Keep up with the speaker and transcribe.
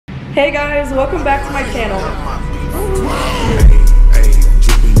Hey guys, welcome back to my channel.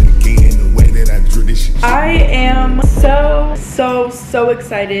 I am so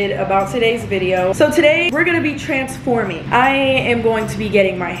excited about today's video. So today we're gonna be transforming. I am going to be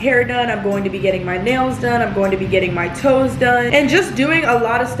getting my hair done, I'm going to be getting my nails done, I'm going to be getting my toes done, and just doing a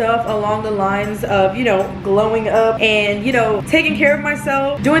lot of stuff along the lines of, you know, glowing up and, you know, taking care of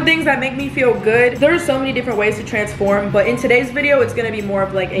myself, doing things that make me feel good. There's so many different ways to transform, but in today's video it's gonna be more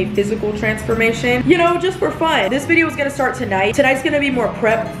of like a physical transformation, you know, just for fun. This video is gonna start tonight. Tonight's gonna be more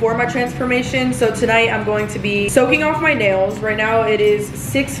prep for my transformation. So tonight I'm going to be soaking off my nails. Right now it is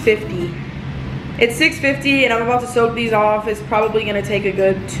 6:50. It's 6:50 and I'm about to soak these off. It's probably gonna take a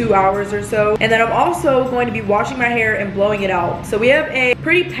good 2 hours or so. And then I'm also going to be washing my hair and blowing it out. So we have a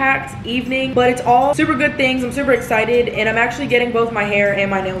pretty packed evening, but it's all super good things. I'm super excited, and I'm actually getting both my hair and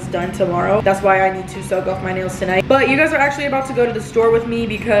my nails done tomorrow. That's why I need to soak off my nails tonight. But you guys are actually about to go to the store with me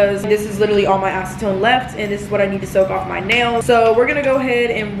because this is literally all my acetone left, and this is what I need to soak off my nails. So we're gonna go ahead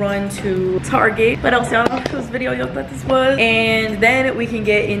and run to Target. What else, y'all? This video, y'all thought this was. And then we can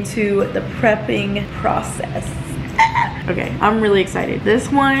get into the prepping process. Okay, I'm really excited. This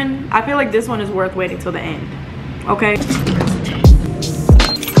one, I feel like this one is worth waiting till the end. Okay.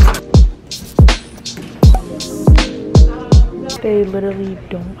 They literally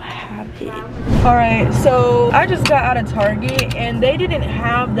don't have it. All right, so I just got out of Target and they didn't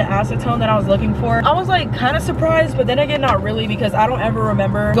have the acetone that I was looking for. I was like kind of surprised, but then again, not really, because I don't ever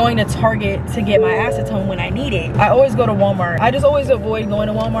remember going to Target to get my acetone when I need it. I always go to Walmart. I just always avoid going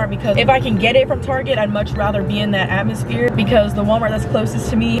to Walmart because if I can get it from Target, I'd much rather be in that atmosphere, because the Walmart that's closest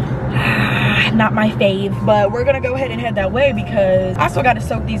to me, not my fave. But we're gonna go ahead and head that way because I still got to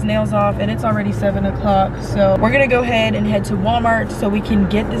soak these nails off and it's already 7 o'clock. So we're gonna go ahead and head to Walmart so we can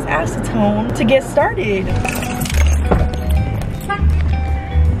get this acetone to get started.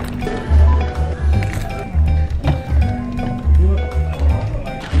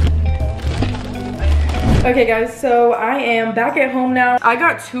 Okay guys, so I am back at home now. I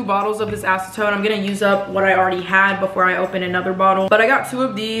got 2 bottles of this acetone. I'm gonna use up what I already had before I open another bottle. But I got 2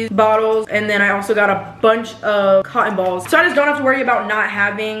 of these bottles, and then I also got a bunch of cotton balls. So I just don't have to worry about not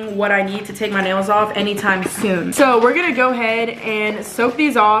having what I need to take my nails off anytime soon. So we're gonna go ahead and soak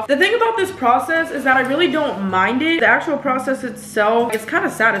these off. The thing about this process is that I really don't mind it. The actual process itself is kind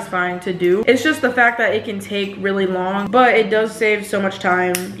of satisfying to do. It's just the fact that it can take really long, but it does save so much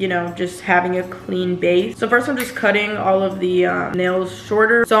time, you know, just having a clean base. So first I'm just cutting all of the nails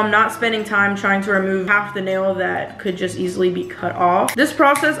shorter, so I'm not spending time trying to remove half the nail that could just easily be cut off. This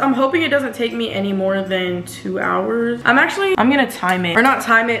process, I'm hoping it doesn't take me any more than 2 hours. I'm gonna time it, or not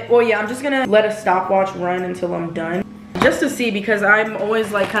time it, well yeah, I'm just gonna let a stopwatch run until I'm done, just to see, because I'm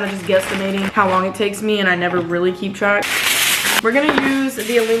always like kind of just guesstimating how long it takes me and I never really keep track. We're gonna use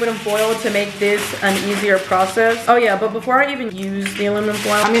the aluminum foil to make this an easier process. Oh yeah, but before I even use the aluminum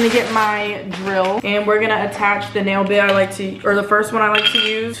foil, I'm gonna get my drill and we're gonna attach the nail bit I like to, or the first one I like to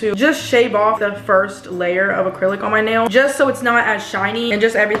use, to just shave off the first layer of acrylic on my nail, just so it's not as shiny and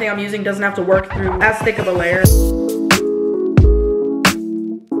just everything I'm using doesn't have to work through as thick of a layer.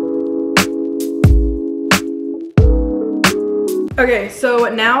 Okay, so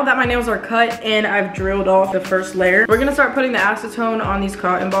now that my nails are cut and I've drilled off the first layer, we're gonna start putting the acetone on these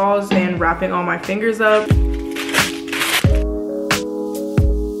cotton balls and wrapping all my fingers up.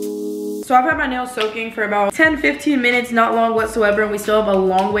 So I've had my nails soaking for about 10-15 minutes, not long whatsoever, and we still have a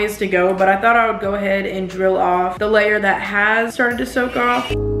long ways to go, but I thought I would go ahead and drill off the layer that has started to soak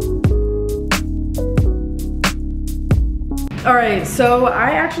off. Alright, so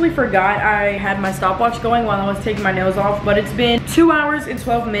I actually forgot I had my stopwatch going while I was taking my nails off, but it's been 2 hours and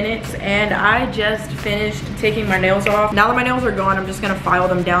 12 minutes and I just finished taking my nails off. Now that my nails are gone, I'm just gonna file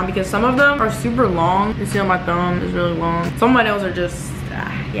them down because some of them are super long. You see on my thumb is really long. Some of my nails are just,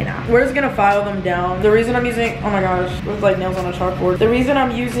 you know. We're just gonna file them down. The reason I'm using, oh my gosh, looks like nails on a chalkboard. The reason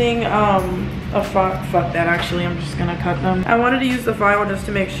I'm using fuck that, actually I'm just gonna cut them. I wanted to use the file just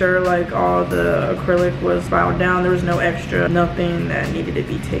to make sure like all the acrylic was filed down. There was no extra, nothing that needed to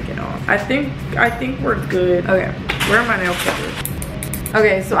be taken off. I think we're good. Okay, where are my nail clippers?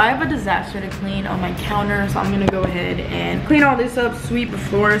 Okay, so I have a disaster to clean on my counter, so I'm gonna go ahead and clean all this up, sweep the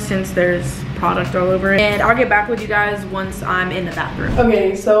floor since there's product all over it. And I'll get back with you guys once I'm in the bathroom.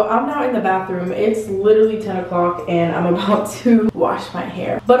 Okay, so I'm now in the bathroom. It's literally 10 o'clock and I'm about to wash my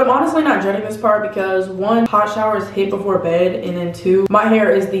hair. But I'm honestly not dreading this part because one, hot showers hit before bed, and then two, my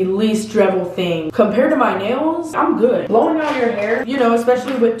hair is the least dreadful thing. Compared to my nails, I'm good. Blowing out your hair, you know,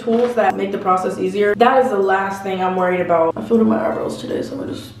 especially with tools that make the process easier, that is the last thing I'm worried about. I filled in my eyebrows today, so I'm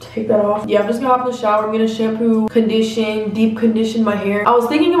gonna just take that off. Yeah, I'm just gonna hop in the shower. I'm gonna shampoo, condition, deep condition my hair. I was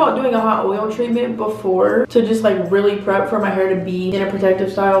thinking about doing a hot oil treatment before to just like really prep for my hair to be in a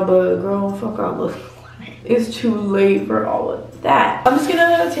protective style, but girl, fuck all look. It's too late for all of that. I'm just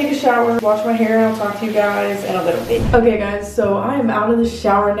gonna take a shower, wash my hair, and I'll talk to you guys in a little bit. Okay guys, so I am out of the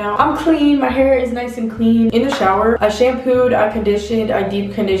shower now. I'm clean, my hair is nice and clean. In the shower, I shampooed, I conditioned, I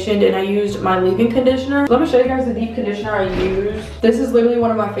deep conditioned, and I used my leave-in conditioner. Let me show you guys the deep conditioner I used. This is literally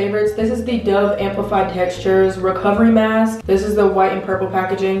one of my favorites. This is the Dove Amplified Textures Recovery Mask. This is the white and purple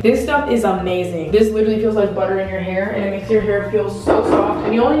packaging. This stuff is amazing. This literally feels like butter in your hair, and it makes your hair feel so soft.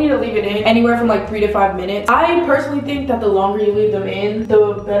 And you only need to leave it in anywhere from like 3 to 5 minutes. I personally think that the longer you leave them in,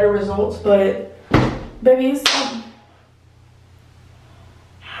 the better results, but baby,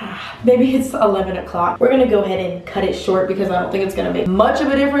 maybe it's 11 o'clock. We're gonna go ahead and cut it short because I don't think it's gonna make much of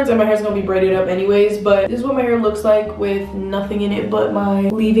a difference, and my hair's gonna be braided up anyways. But this is what my hair looks like with nothing in it but my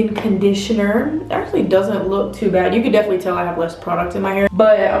leave-in conditioner. It actually doesn't look too bad. You can definitely tell I have less product in my hair.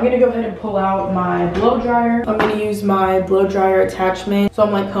 But I'm gonna go ahead and pull out my blow dryer. I'm gonna use my blow dryer attachment, so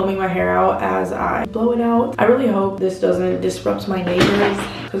I'm like combing my hair out as I blow it out. I really hope this doesn't disrupt my neighbors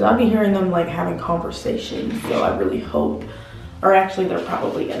because I'll be hearing them like having conversations, so I really hope. Or actually, they're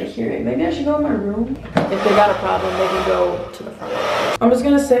probably gonna hear it. Maybe I should go in my room. If they got a problem, they can go to the front. I'm just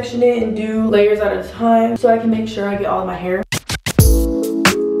gonna section it and do layers at a time so I can make sure I get all of my hair.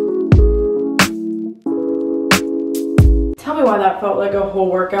 Tell me why that felt like a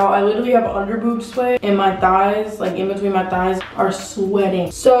whole workout. I literally have under boob sweat and my thighs, like in between my thighs, are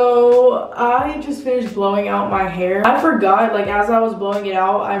sweating. So I just finished blowing out my hair. I forgot, like as I was blowing it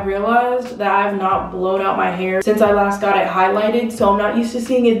out, I realized that I have not blown out my hair since I last got it highlighted. So I'm not used to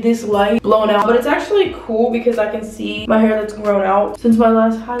seeing it this light blown out, but it's actually cool because I can see my hair that's grown out since my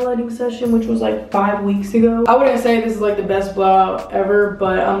last highlighting session, which was like 5 weeks ago. I wouldn't say this is like the best blowout ever,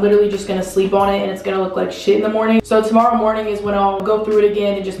 but I'm literally just gonna sleep on it and it's gonna look like shit in the morning. So tomorrow morning is when I'll go through it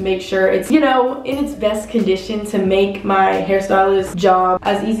again and just make sure it's, you know, in its best condition to make my hairstylist job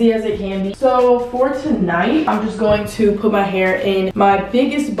as easy as it can be. So for tonight, I'm just going to put my hair in my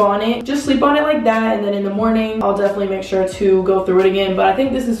biggest bonnet, just sleep on it like that, and then in the morning I'll definitely make sure to go through it again. But I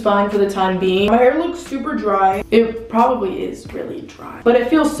think this is fine for the time being. My hair looks super dry. It probably is really dry, but it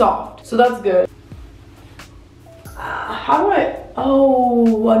feels soft, so that's good. How do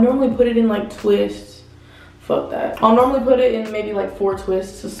I normally put it in like twists. Fuck that. I'll normally put it in maybe like 4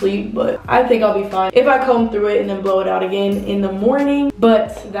 twists to sleep, but I think I'll be fine if I comb through it and then blow it out again in the morning.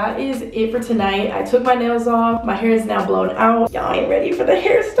 But that is it for tonight. I took my nails off. My hair is now blown out. Y'all ain't ready for the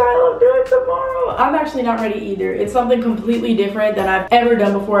hairstyle I'm doing tomorrow. I'm actually not ready either. It's something completely different than I've ever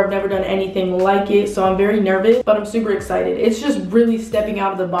done before. I've never done anything like it, so I'm very nervous, but I'm super excited. It's just really stepping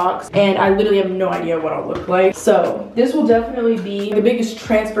out of the box, and I literally have no idea what I'll look like. So this will definitely be the biggest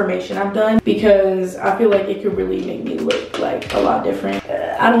transformation I've done because I feel like it could really make me look like a lot different.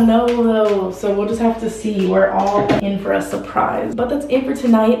 I don't know though, so we'll just have to see. We're all in for a surprise. But that's it for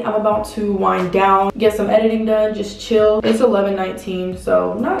tonight. I'm about to wind down, get some editing done, just chill. It's 11:19,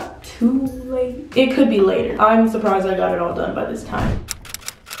 so not too late. It could be later. I'm surprised I got it all done by this time.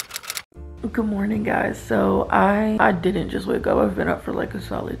 Good morning guys. So I didn't just wake up. I've been up for like a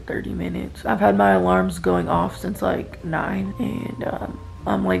solid 30 minutes. I've had my alarms going off since like 9, and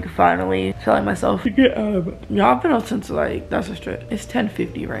I'm like finally telling myself to get up. Y'all, I've been up since like, that's a stretch. It's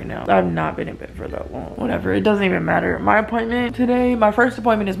 10:50 right now. I've not been in bed for that long. Whatever, it doesn't even matter. My appointment today, my first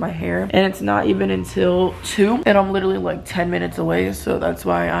appointment is my hair, and it's not even until 2, and I'm literally like 10 minutes away, so that's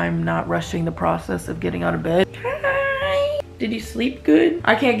why I'm not rushing the process of getting out of bed. Did he sleep good?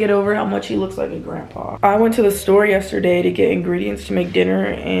 I can't get over how much he looks like a grandpa. I went to the store yesterday to get ingredients to make dinner,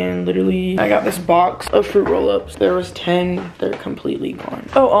 and literally I got this box of fruit roll-ups. There was 10, they're completely gone.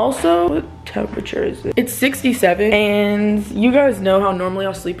 Oh, also, what temperature is it? It's 67, and you guys know how normally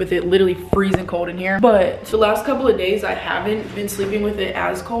I'll sleep with it literally freezing cold in here, but the last couple of days I haven't been sleeping with it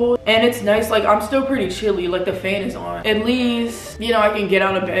as cold, and it's nice. Like, I'm still pretty chilly, like the fan is on. At least, you know, I can get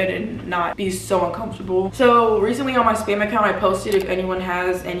out of bed and not be so uncomfortable. So recently on my spam account, I posted if anyone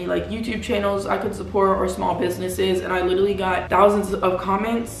has any like YouTube channels I could support or small businesses, and I literally got thousands of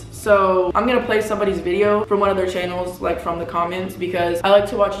comments. So I'm gonna play somebody's video from one of their channels, like from the comments, because I like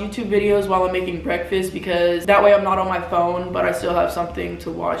to watch YouTube videos while I'm making breakfast, because that way I'm not on my phone, but I still have something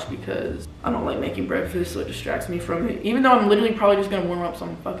to watch, because I don't like making breakfast, so it distracts me from it. Even though I'm literally probably just gonna warm up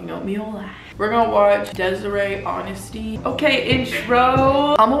some fucking oatmeal. We're gonna watch Desiree Honesty. Okay,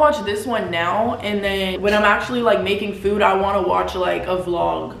 intro. I'm gonna watch this one now, and then when I'm actually like making food, I wanna watch like a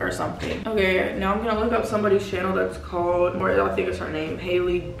vlog or something. Okay, now I'm gonna look up somebody's channel that's called, or I think it's her name,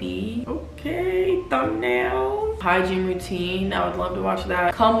 Haley B. Okay, thumbnail. Hygiene routine, I would love to watch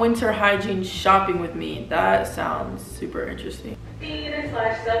that. Come winter hygiene shopping with me. That sounds super interesting. /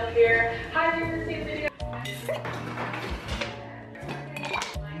 self-care hygiene routine video.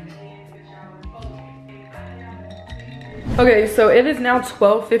 Okay, so it is now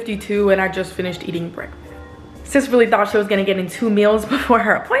 12:52 and I just finished eating breakfast. Sis really thought she was gonna get in 2 meals before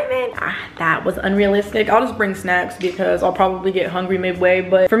her appointment. That was unrealistic. I'll just bring snacks because I'll probably get hungry midway.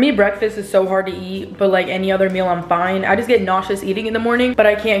 But for me, breakfast is so hard to eat, but like any other meal, I'm fine. I just get nauseous eating in the morning, but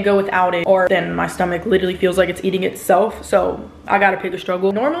I can't go without it, or then my stomach literally feels like it's eating itself. So I gotta pick a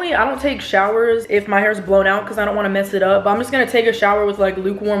struggle. Normally, I don't take showers if my hair's blown out because I don't want to mess it up. But I'm just gonna take a shower with like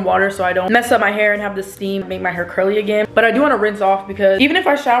lukewarm water so I don't mess up my hair and have the steam make my hair curly again. But I do want to rinse off because even if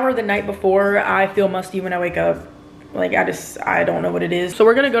I shower the night before, I feel musty when I wake up. Like I don't know what it is. So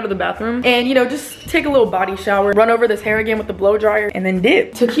we're gonna go to the bathroom and, you know, just take a little body shower, run over this hair again with the blow dryer, and then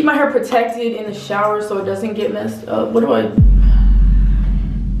dip. To keep my hair protected in the shower so it doesn't get messed up. What do I...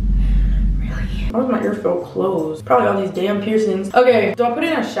 Why does my ear feel closed? Probably all these damn piercings. Okay, do I put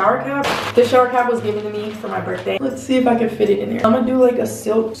in a shower cap? This shower cap was given to me for my birthday. Let's see if I can fit it in there. I'm gonna do like a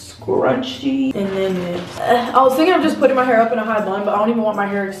silk scrunchie and then this. I was thinking of just putting my hair up in a high bun, but I don't even want my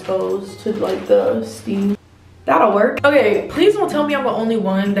hair exposed to like the steam. That'll work. Okay, please don't tell me I'm the only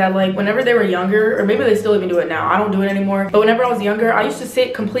one that, like, whenever they were younger, or maybe they still even do it now, I don't do it anymore, but whenever I was younger, I used to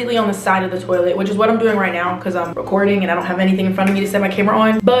sit completely on the side of the toilet, which is what I'm doing right now because I'm recording and I don't have anything in front of me to set my camera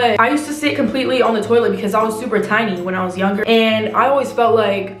on. But I used to sit completely on the toilet because I was super tiny when I was younger, and I always felt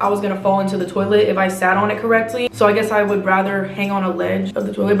like I was gonna fall into the toilet if I sat on it correctly. So I guess I would rather hang on a ledge of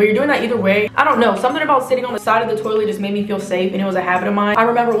the toilet, but you're doing that either way. I don't know, something about sitting on the side of the toilet just made me feel safe, and it was a habit of mine. I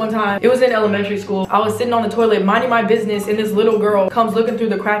remember one time, it was in elementary school, I was sitting on the toilet minding my business, and this little girl comes looking through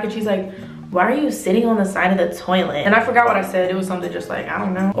the crack and she's like, why are you sitting on the side of the toilet? And I forgot what I said. It was something just like, I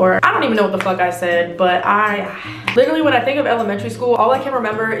don't know, or I don't even know what the fuck I said. But I literally, when I think of elementary school, all I can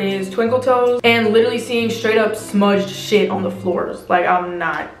remember is twinkle toes and literally seeing straight up smudged shit on the floors. Like, I'm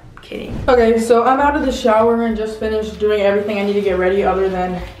not kidding. Okay, so I'm out of the shower and just finished doing everything I need to get ready other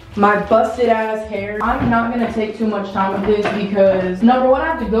than my busted ass hair. I'm not gonna take too much time with this because number one, I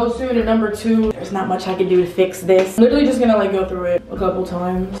have to go soon, and number two, there's not much I can do to fix this. I'm literally just gonna like go through it a couple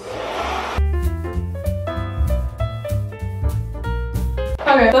times.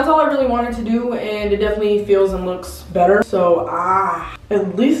 Okay, that's all I really wanted to do, and it definitely feels and looks better. So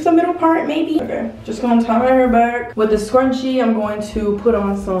at least the middle part maybe. Okay, just gonna tie my hair back. With the scrunchie, I'm going to put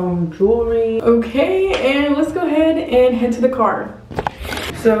on some jewelry. Okay, and let's go ahead and head to the car.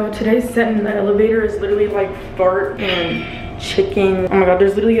 So today's scent in the elevator is literally like fart and chicken. Oh my god,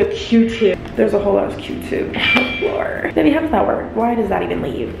 there's literally a Q-tip. There's a whole ass Q-tip on the floor. Baby, how does that work? Why does that even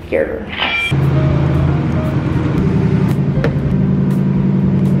leave your house?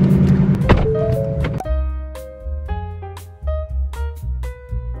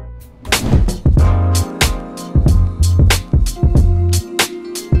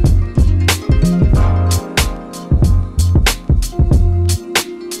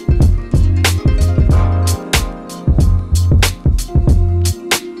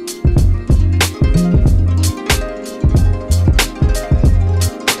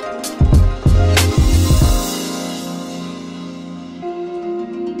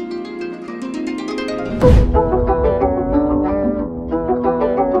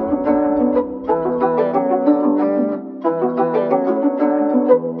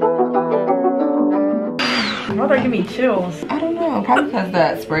 Why are you giving me chills? I don't know, probably because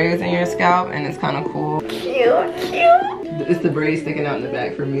that spray is in your scalp and it's kind of cool. Cute, cute. It's the braid sticking out in the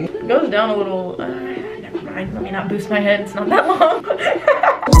back for me. It goes down a little. Never mind, let me not boost my head, it's not that long.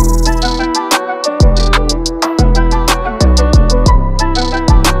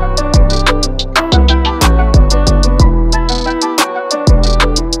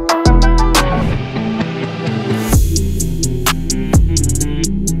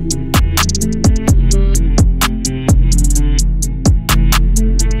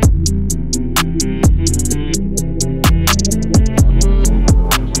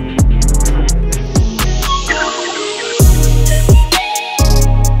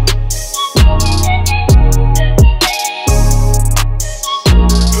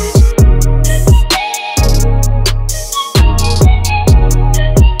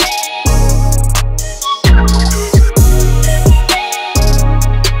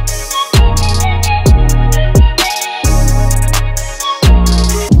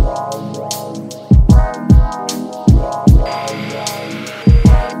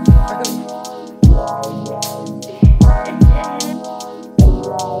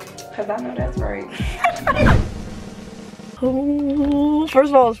 Cause I know that's right. Oh, first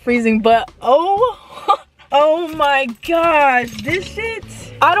of all, it's freezing, but oh my gosh, this shit.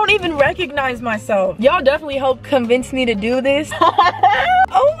 I don't even recognize myself. Y'all definitely helped convince me to do this.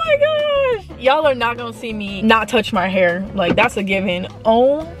 Oh my gosh. Y'all are not gonna see me not touch my hair. Like, that's a given.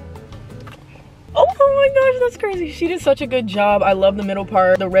 Oh my gosh, that's crazy. She did such a good job. I love the middle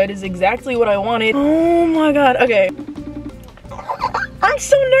part. The red is exactly what I wanted. Oh my god. Okay. I'm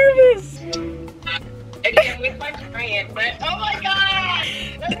so nervous. Again with my friend, but oh my god!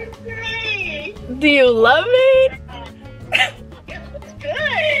 Let me see! Do you love it? It looks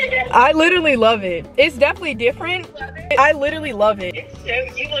good! I literally love it. It's definitely different. I literally love it. It's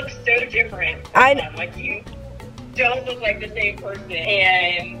so, you look so different. Like you don't look like the same person,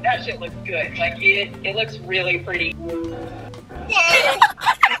 and that shit looks good. Like it looks really pretty.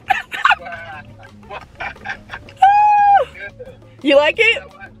 You like it?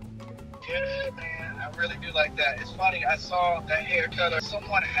 Yeah, man, I really do like that. It's funny, I saw that hair color.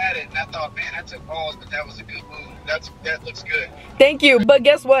 Someone had it, and I thought, man, I took balls, but that was a good move. That looks good. Thank you, but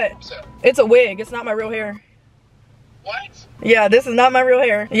guess what? What's up? It's a wig. It's not my real hair. What? Yeah, this is not my real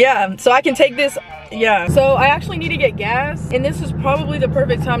hair. Yeah, so I can take this. Yeah, so I actually need to get gas, and this is probably the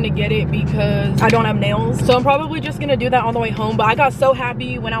perfect time to get it because I don't have nails. So I'm probably just gonna do that on the way home. But I got so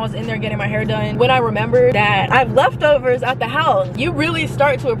happy when I was in there getting my hair done when I remembered that I have leftovers at the house. You really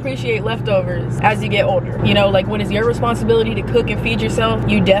start to appreciate leftovers as you get older. You know, like when it's your responsibility to cook and feed yourself,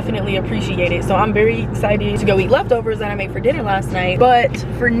 you definitely appreciate it. So I'm very excited to go eat leftovers that I made for dinner last night. But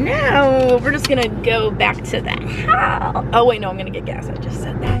for now, we're just gonna go back to the house. Oh wait, no, I'm gonna get gas. I just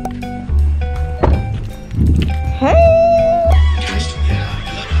said that. Hey!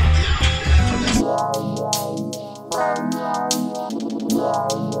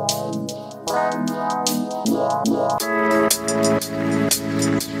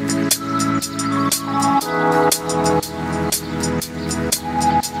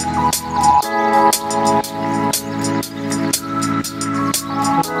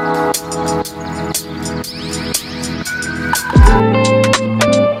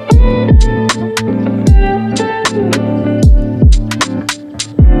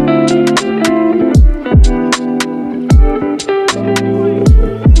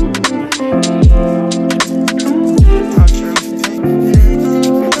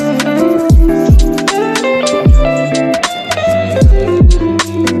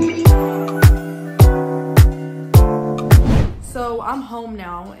 I'm home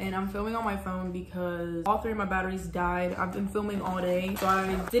now and I'm filming on my phone because all three of my batteries died. I've been filming all day, so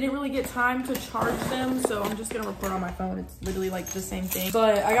I didn't really get time to charge them, so I'm just gonna record on my phone. It's literally like the same thing.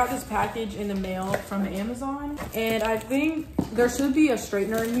 But I got this package in the mail from Amazon, and I think there should be a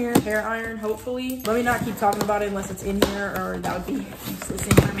straightener in here, hair iron, hopefully. Let me not keep talking about it unless it's in here, or that would be useless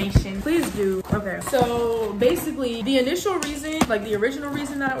information. Please do. Okay, so basically the initial reason, like the original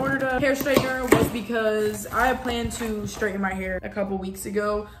reason that I ordered a hair straightener was because I had planned to straighten my hair a couple weeks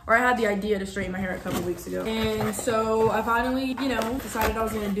ago, or I had the idea to straighten my hair a couple weeks ago. And so I finally, you know, decided I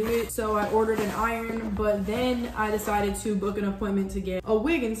was gonna do it. So I ordered an iron, but then I decided to book an appointment to get a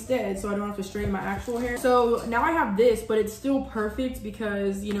wig instead, so I don't have to straighten my actual hair. So now I have this, but it's still perfect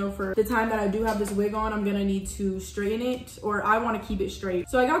because, you know, for the time that I do have this wig on, I'm gonna need to straighten it, or I want to keep it straight.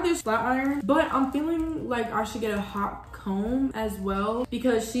 So I got this flat iron, but I'm feeling like I should get a hot comb as well,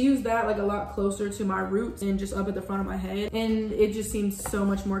 because she used that like a lot closer to my roots and just up at the front of my head, and it just seems so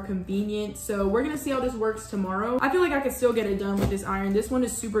much more convenient. So we're gonna see how this works tomorrow. I feel like I could still get it done with this iron. This one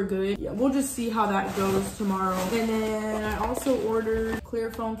is super good. Yeah, we'll just see how that goes tomorrow. And then I also ordered clear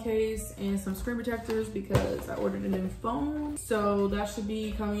phone case and some screen protectors because I ordered a new phone, so that should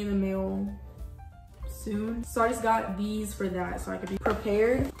be coming in the mail soon. So I just got these for that so I could be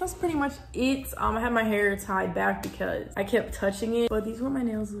prepared. That's pretty much it. I had my hair tied back because I kept touching it, but these are what my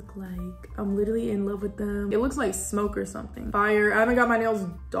nails look like. I'm literally in love with them. It looks like smoke or something. Fire. I haven't got my nails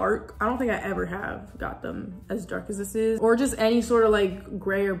dark. I don't think I ever have got them as dark as this is, or just any sort of like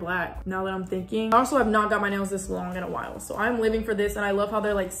gray or black, now that I'm thinking. I also have not got my nails this long in a while, so I'm living for this, and I love how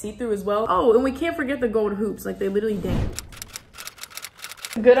they're like see-through as well. Oh, and we can't forget the gold hoops. Like, they literally dang.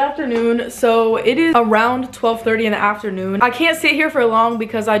 Good afternoon. So it is around 12:30 in the afternoon. I can't sit here for long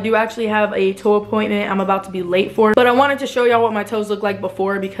because I do actually have a toe appointment I'm about to be late for, but I wanted to show y'all what my toes look like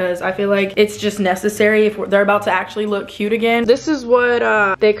before because I feel like it's just necessary if they're about to actually look cute again. This is what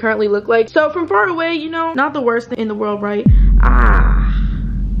they currently look like. So from far away, you know, not the worst thing in the world, right?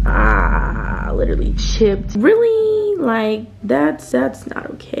 Literally chipped. Really? Like, that's not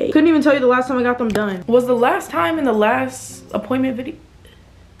okay. Couldn't even tell you the last time I got them done. Was the last time in the last appointment video?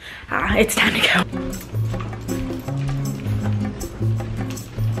 It's time to go.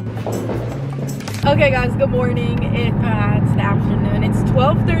 Okay guys, good morning. It's the afternoon. It's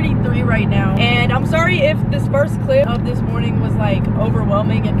 12:33 right now, and I'm sorry if this first clip of this morning was like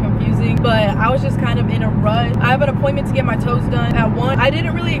overwhelming and confusing, but I was just kind of in a rush. I have an appointment to get my toes done at 1. I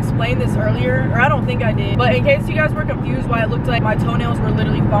didn't really explain this earlier, or I don't think I did, but in case you guys were confused why it looked like my toenails were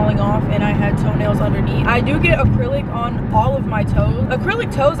literally falling off and I had toenails underneath, I do get acrylic on all of my toes.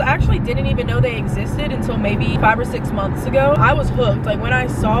 Acrylic toes, I actually didn't even know they existed until maybe 5 or 6 months ago. I was hooked. Like when I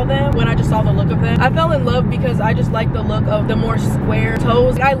saw them, when I just saw the look of them, I fell in love because I just like the look of the more square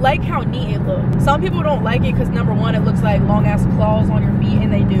toes. I like how neat it looks. Some people don't like it because number one, it looks like long ass claws on your feet,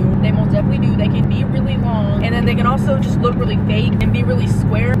 and they do. They most definitely do. They can be really long, and then they can also just look really fake and be really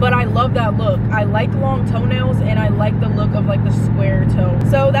square, but I love that look. I like long toenails and I like the look of like the square toe.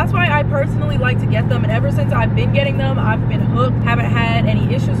 So that's why I personally like to get them, and ever since I've been getting them, I've been hooked. Haven't had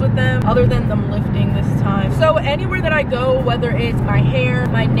any issues with them other than them lifting this time. So anywhere that I go, whether it's my hair,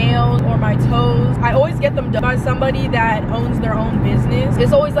 my nails, or my toes, I always get them done by somebody that owns their own business.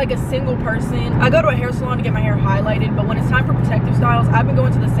 It's always like a single person. I go to a hair salon to get my hair highlighted, but when it's time for protective styles, I've been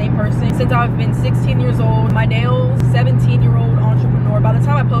going to the same person since I've been 16 years old. My nails, 17-year-old entrepreneur. By the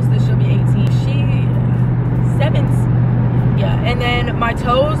time I post this, she'll be 18. Yeah, and then my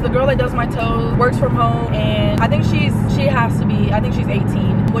toes, the girl that does my toes works from home, and I think she has to be, I think she's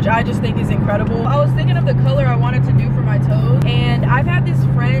 18, which I just think is incredible. I was thinking of the color I wanted to do for my toes, and I've had this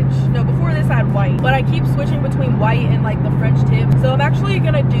French, no, before this I had white, but I keep switching between white and like the French tip. So I'm actually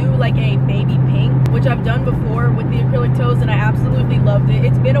gonna do like a baby pink, which I've done before with the acrylic toes, and I absolutely loved it.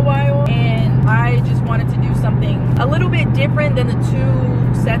 It's been a while, and I just wanted to do something a little bit different than the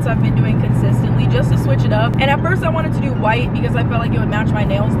 2 sets I've been doing consistently, just to switch it up. And at first I wanted to do white because I felt like it would match my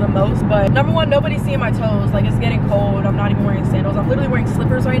nails the most, but number one, nobody's seeing my toes. Like, it's getting cold. I'm not even wearing sandals. I'm literally wearing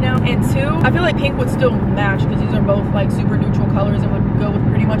slippers right now. And 2, I feel like pink would still match because these are both like super neutral colors and would go with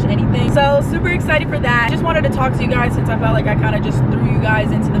pretty much anything. So super excited for that. Just wanted to talk to you guys since I felt like I kind of just threw you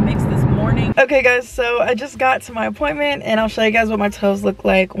guys into the mix this morning. Okay guys, so I just got to my appointment and I'll show you guys what my toes look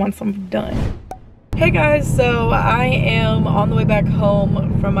like once I'm done. Hey guys, so I am on the way back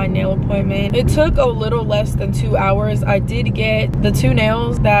home from my nail appointment. It took a little less than 2 hours. I did get the 2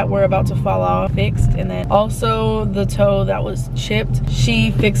 nails that were about to fall off fixed, and then also the toe that was chipped,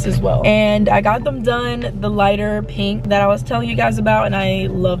 she fixed as well. And I got them done the lighter pink that I was telling you guys about, and I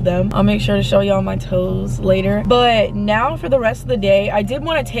love them. I'll make sure to show y'all my toes later. But now for the rest of the day, I did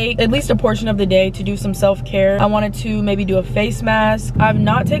want to take at least a portion of the day to do some self-care. I wanted to maybe do a face mask. I've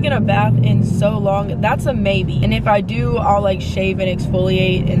not taken a bath in so long. That's a maybe, and if I do, I'll like shave and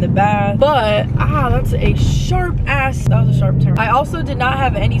exfoliate in the bath. But that's a sharp ass, that was a sharp term. I also did not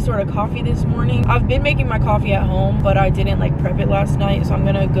have any sort of coffee this morning. I've been making my coffee at home, but I didn't like prep it last night, so I'm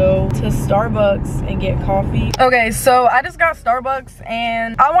gonna go to Starbucks and get coffee. Okay, so I just got Starbucks,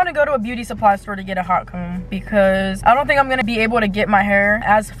 and I want to go to a beauty supply store to get a hot comb because I don't think I'm gonna be able to get my hair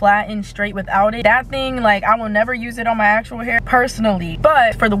as flat and straight without it. That thing, like, I will never use it on my actual hair personally,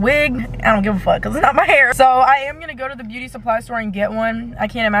 but for the wig, I don't give a fuck because it's not my hair. So I am gonna go to the beauty supply store and get one. I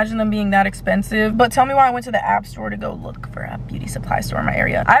can't imagine them being that expensive, but tell me why I went to the app store to go look for a beauty supply store in my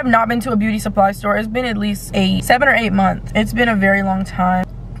area. I have not been to a beauty supply store. It's been at least 7 or 8 months. It's been a very long time.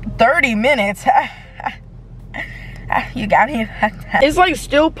 30 minutes. You got me. It's like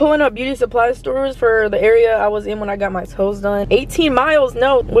still pulling up beauty supply stores for the area I was in when I got my toes done. 18 miles.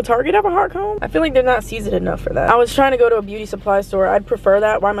 No, would Target have a hot comb? I feel like they're not seasoned enough for that. I was trying to go to a beauty supply store. I'd prefer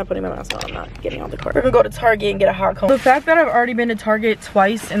that. Why am I putting my mask on? I'm not getting on the car. We're gonna go to Target and get a hot comb. The fact that I've already been to Target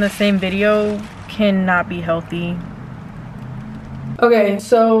twice in the same video cannot be healthy. Okay,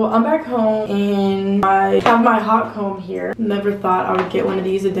 so I'm back home and I have my hot comb here. Never thought I would get one of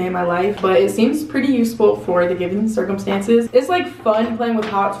these a day in my life, but it seems pretty useful for the given circumstances. It's like fun playing with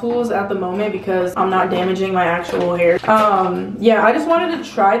hot tools at the moment because I'm not damaging my actual hair. Yeah, I just wanted to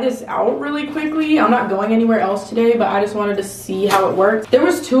try this out really quickly. I'm not going anywhere else today, but I just wanted to see how it works. There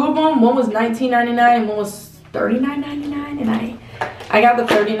was 2 of them. One was $19.99 and one was $39.99, and I got the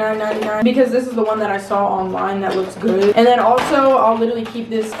 $39.99 because this is the one that I saw online that looks good. And then also, I'll literally keep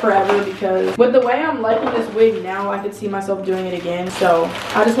this forever because with the way I'm liking this wig now, I could see myself doing it again. So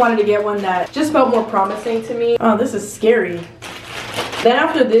I just wanted to get one that just felt more promising to me. Oh, this is scary. Then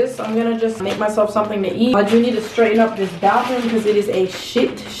after this, I'm gonna just make myself something to eat. I do need to straighten up this bathroom because it is a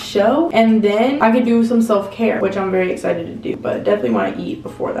shit show. And then I could do some self-care, which I'm very excited to do, but definitely want to eat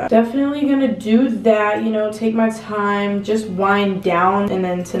before that. Definitely gonna do that, you know, take my time, just wind down. And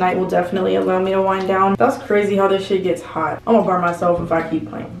then tonight will definitely allow me to wind down. That's crazy how this shit gets hot. I'm gonna burn myself if I keep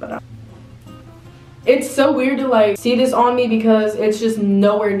playing, but It's so weird to like see this on me because it's just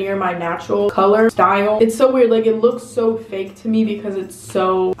nowhere near my natural color style. It's so weird, like it looks so fake to me because it's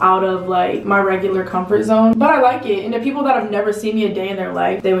so out of like my regular comfort zone, but I like it. And the people that have never seen me a day in their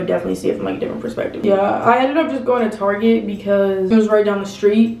life, they would definitely see it from like a different perspective. Yeah, I ended up just going to Target because it was right down the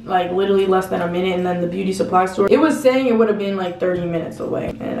street, like literally less than a minute, and then the beauty supply store, it was saying it would have been like 30 minutes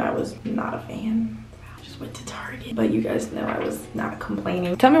away, and I was not a fan. Went to Target, but you guys know I was not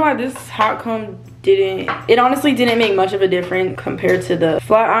complaining. Tell me why this hot comb it honestly didn't make much of a difference compared to the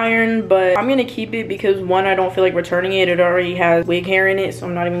flat iron, but I'm gonna keep it because one, I don't feel like returning it. It already has wig hair in it, so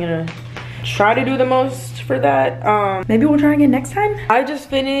I'm not even gonna try to do the most for that. Maybe we'll try again next time. I just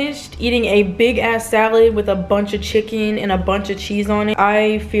finished eating a big ass salad with a bunch of chicken and a bunch of cheese on it.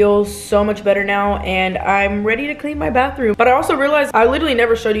 I feel so much better now, and I'm ready to clean my bathroom. But I also realized I literally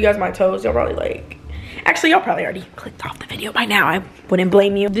never showed you guys my toes. Y'all probably like, actually, y'all probably already clicked off the video by now. I wouldn't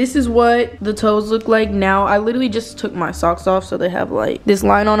blame you. This is what the toes look like now. I literally just took my socks off, so they have like this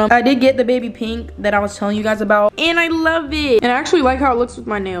line on them. I did get the baby pink that I was telling you guys about, and I love it. And I actually like how it looks with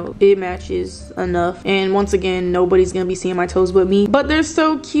my nails. It matches enough. And once again, nobody's gonna be seeing my toes but me, but they're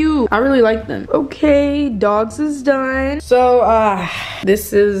so cute. I really like them. Okay, dogs is done. So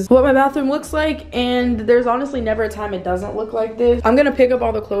this is what my bathroom looks like, and there's honestly never a time it doesn't look like this. I'm gonna pick up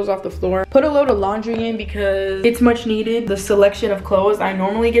all the clothes off the floor, put a load of laundry in because it's much needed. The selection of clothes I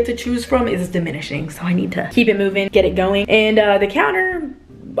normally get to choose from is diminishing, so I need to keep it moving, get it going. And the counter,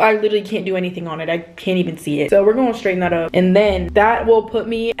 I literally can't do anything on it. I can't even see it. So we're gonna straighten that up, and then that will put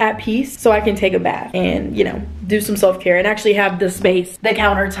me at peace so I can take a bath and, you know, do some self-care and actually have the space, the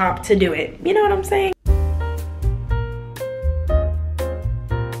countertop to do it. You know what I'm saying?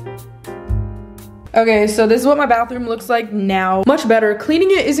 Okay, so this is what my bathroom looks like now. Much better.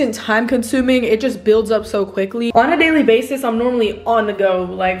 Cleaning it isn't time consuming. It just builds up so quickly. On a daily basis, I'm normally on the go,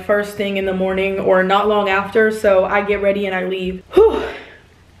 like first thing in the morning or not long after. So I get ready and I leave. Whew.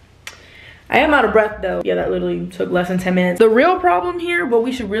 I am out of breath though. Yeah, that literally took less than 10 minutes. The real problem here, what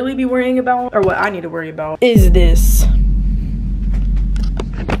we should really be worrying about, or what I need to worry about, is this.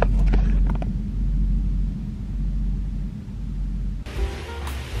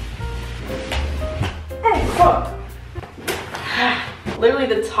 Literally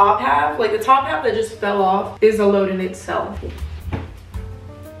the top half, like the top half that just fell off, is a load in itself.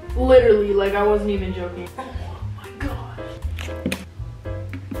 Literally, like I wasn't even joking. Oh my god.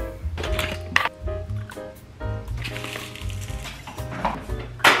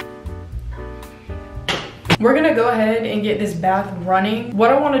 We're gonna go ahead and get this bath running. What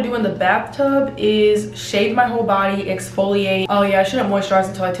I want to do in the bathtub is shave my whole body, exfoliate. Oh yeah, I shouldn't moisturize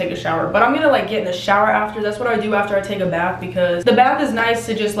until I take a shower, but I'm gonna like get in the shower after. That's what I do after I take a bath, because the bath is nice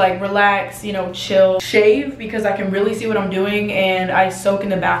to just like relax, you know, chill. Shave because I can really see what I'm doing, and I soak in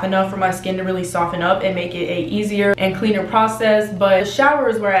the bath enough for my skin to really soften up and make it a easier and cleaner process. But the shower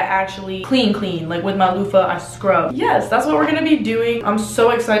is where I actually clean, like with my loofah I scrub. Yes, that's what we're gonna be doing. I'm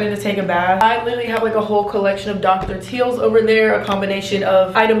so excited to take a bath. I literally have like a whole collection of Dr. Teal's over there, a combination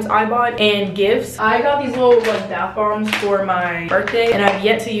of items I bought and gifts. I got these little like bath bombs for my birthday, and I've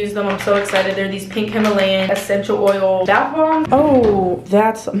yet to use them. I'm so excited. They're these pink Himalayan essential oil bath bombs. Oh,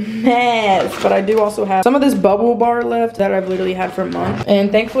 that's a mess. But I do also have some of this bubble bar left that I've literally had for months,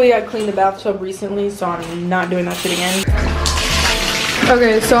 and thankfully I cleaned the bathtub recently, so I'm not doing that shit again.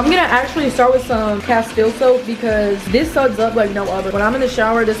 Okay, so I'm gonna actually start with some Castile soap because this suds up like no other. When I'm in the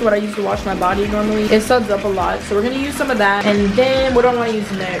shower, this is what I use to wash my body normally. It suds up a lot, so we're gonna use some of that. And then what do I want to use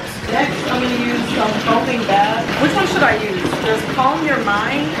next? Next, I'm gonna use some foaming bath. Which one should I use? Does Calm Your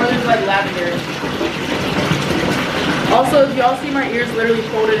Mind, or there's like lavender? Also, if y'all see my ears literally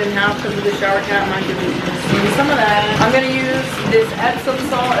folded in half because of the shower cap, mind your business. Use some of that. I'm gonna use this Epsom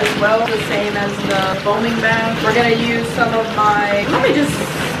salt as well, the same as the foaming bath. We're gonna use some of my, I'm gonna just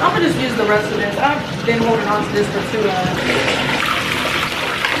use the rest of this. I've been holding on to this for too long.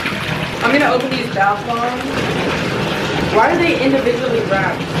 I'm gonna open these bath bombs. Why are they individually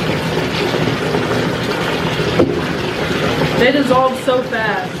wrapped? They dissolve so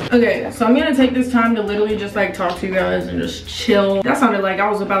fast. Okay, so I'm gonna take this time to literally just like talk to you guys and just chill. That sounded like I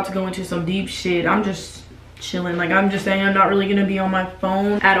was about to go into some deep shit. I'm just chilling. Like, I'm just saying I'm not really gonna be on my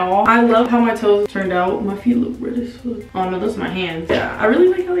phone at all. I love how my toes turned out. My feet look really good. Oh no, those are my hands. Yeah, I really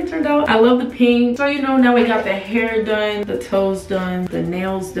like how they turned out. I love the pink. So you know, now we got the hair done, the toes done, the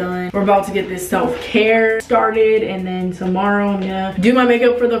nails done. We're about to get this self-care started, and then tomorrow I'm gonna do my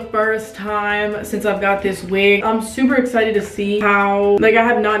makeup for the first time since I've got this wig. I'm super excited to see how, like, I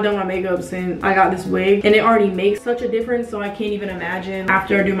have not done my makeup since I got this wig, and it already makes such a difference, so I can't even imagine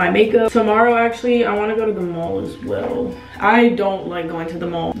after I do my makeup. Tomorrow, actually, I want to go to the mall as well. I don't like going to the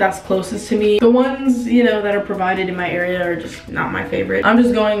mall that's closest to me. The ones, you know, that are provided in my area are just not my favorite. I'm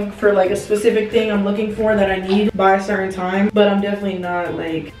just going for like a specific thing I'm looking for that I need by a certain time, but I'm definitely not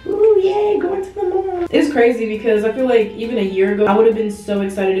like, ooh, yay, going to the mall. It's crazy because I feel like even a year ago, I would have been so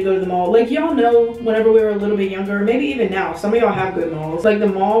excited to go to the mall. Like, y'all know, whenever we were a little bit younger, maybe even now, some of y'all have good malls. Like, the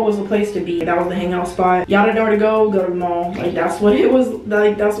mall was a place to be. That was the hangout spot. Y'all didn't know where to go to the mall. Like, that's what it was.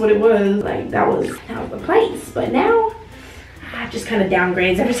 Like, that's what it was. Like, that was the place. But now, I just kind of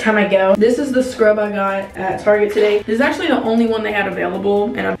downgrades every time I go. This is the scrub I got at Target today. This is actually the only one they had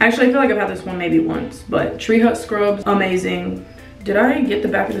available. And I feel like I've had this one maybe once. But Tree Hut scrubs, amazing. Did I get the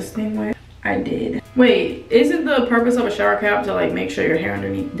back of this thing wet? I did. Wait, isn't the purpose of a shower cap to like make sure your hair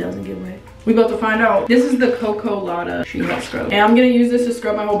underneath doesn't get wet? We about to find out. This is the Cocoa Lotta Tree Hut scrub. And I'm gonna use this to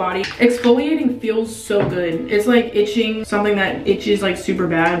scrub my whole body. Exfoliating feels so good. It's like itching, something that itches like super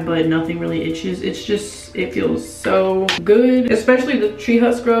bad, but nothing really itches. It's just, it feels so good. Especially the Tree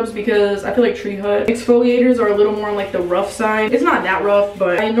Hut scrubs, because I feel like Tree Hut exfoliators are a little more on like the rough side. It's not that rough,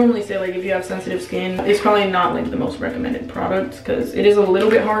 but I normally say like if you have sensitive skin, it's probably not like the most recommended product because it is a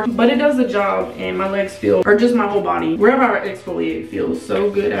little bit hard, but it does the job. And my legs feel, or just my whole body, wherever I exfoliate feels so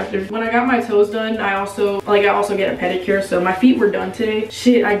good after. When I got my toes done, I also get a pedicure, so my feet were done today.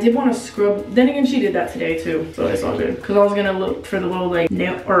 Shit, I did want to scrub. Then again, she did that today too, so it's all good. Because I was gonna look for the little like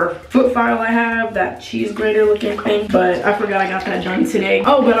nail or foot file I have, that cheese grater looking thing, but I forgot I got that done today.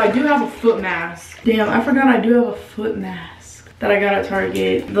 Oh, but I do have a foot mask. Damn, I forgot I do have a foot mask that I got at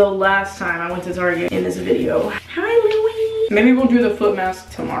Target the last time I went to Target in this video. Hi, Louie. Maybe we'll do the foot mask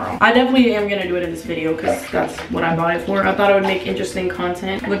tomorrow. I definitely am gonna do it in this video because that's what I bought it for. I thought it would make interesting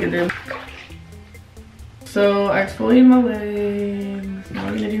content. Look at them. So I exfoliated my legs. Now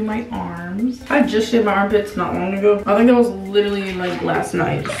I'm gonna do my arms. I just shaved my armpits not long ago. I think that was literally like last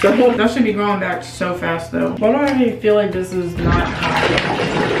night. So that should be growing back so fast though. Why do I feel like this is not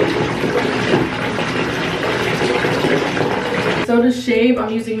hot? So to shave,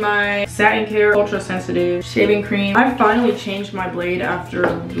 I'm using my Satin Care Ultra Sensitive Shaving Cream. I finally changed my blade after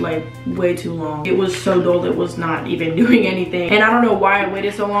like way too long. It was so dull it was not even doing anything. And I don't know why I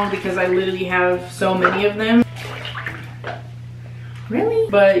waited so long because I literally have so many of them. Really?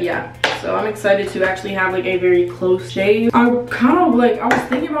 But yeah. So I'm excited to actually have like a very close shave. I'm kind of like, I was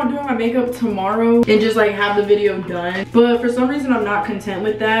thinking about doing my makeup tomorrow and just like have the video done. But for some reason, I'm not content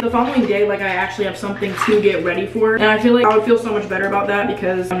with that. The following day, like I actually have something to get ready for. And I feel like I would feel so much better about that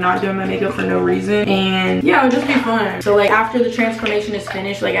because I'm not doing my makeup for no reason. And yeah, it would just be fun. So like after the transformation is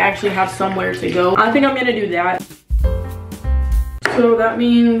finished, like I actually have somewhere to go. I think I'm gonna do that. So that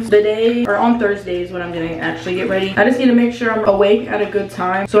means the day, or on Thursdays when I'm gonna actually get ready. I just need to make sure I'm awake at a good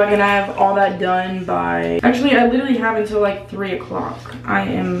time so I can have all that done by, actually I literally have until like 3 o'clock. I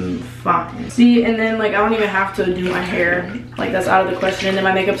am fine. See, and then like I don't even have to do my hair. Like that's out of the question. And then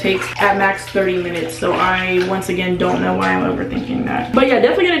my makeup takes at max 30 minutes. So I, once again, don't know why I'm overthinking that. But yeah,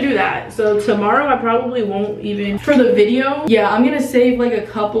 definitely gonna do that. So tomorrow I probably won't even, for the video, yeah, I'm gonna save like a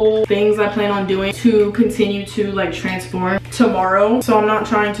couple things I plan on doing to continue to like transform tomorrow. So I'm not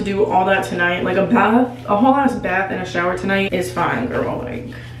trying to do all that tonight. Like a whole ass bath and a shower tonight is fine, girl. Like,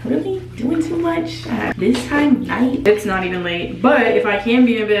 really? Doing too much at this time of night? It's not even late. But if I can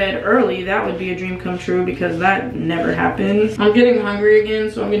be in bed early, that would be a dream come true because that never happens. I'm getting hungry again,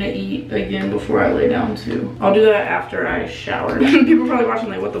 so I'm gonna eat again before I lay down too. I'll do that after I shower. People are probably watching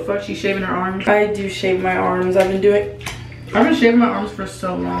like, what the fuck? She's shaving her arms. I do shave my arms. I've been shaving my arms for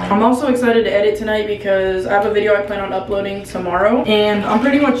so long. I'm also excited to edit tonight because I have a video I plan on uploading tomorrow. And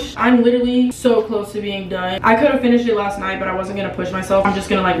I'm literally so close to being done. I could have finished it last night, but I wasn't gonna push myself. I'm just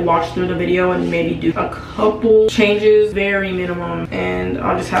gonna like watch through the video and maybe do a couple changes, very minimum. And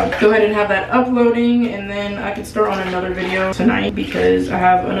I'll just go ahead and have that uploading. And then I can start on another video tonight because I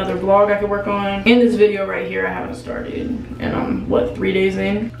have another vlog I could work on. And this video right here I haven't started. And I'm, what, 3 days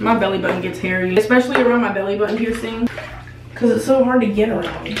in? My belly button gets hairy, especially around my belly button piercing. Because it's so hard to get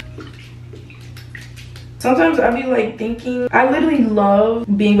around. Sometimes I be like thinking, I literally love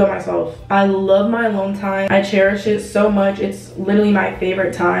being by myself. I love my alone time. I cherish it so much. It's literally my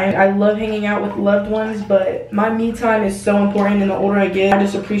favorite time. I love hanging out with loved ones, but my me time is so important, and the older I get, I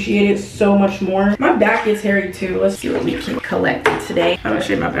just appreciate it so much more. My back gets hairy too. Let's see what we can collect today. I haven't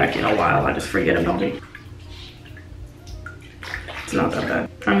shaved my back in a while. I just forget about it. It's not that bad.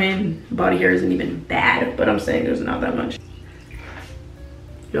 I mean, body hair isn't even bad, but I'm saying there's not that much.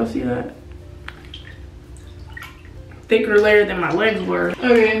 Y'all see that? thicker layer than my legs were.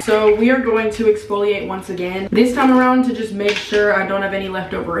 Okay, so we are going to exfoliate once again. This time around to just make sure I don't have any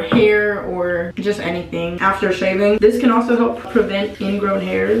leftover hair or just anything after shaving. This can also help prevent ingrown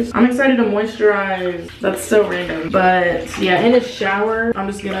hairs. I'm excited to moisturize. That's so random. But yeah, in the shower, I'm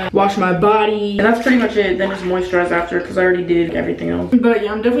just gonna wash my body. And that's pretty much it. Then just moisturize after because I already did everything else. But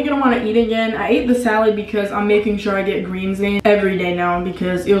yeah, I'm definitely gonna want to eat again. I ate the salad because I'm making sure I get greens in every day now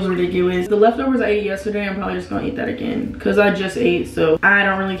because it was ridiculous. The leftovers I ate yesterday, I'm probably just gonna eat that again because I just ate, so I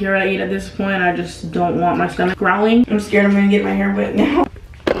don't really care what I eat at this point. I just don't want my stomach growling. I'm scared I'm gonna get my hair wet now.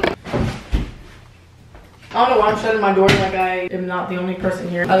 I don't know why I'm shutting my door like I am not the only person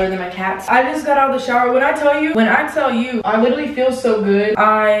here other than my cats. I just got out of the shower. When I tell you, I literally feel so good.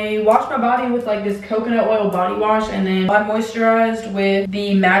 I washed my body with like this coconut oil body wash, and then I moisturized with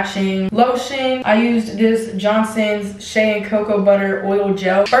the matching lotion. I used this Johnson's Shea and Cocoa Butter Oil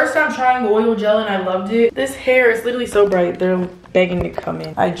Gel. First time trying the oil gel and I loved it. This hair is literally so bright. They're begging to come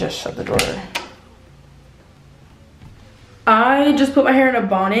in. I just shut the door. I just put my hair in a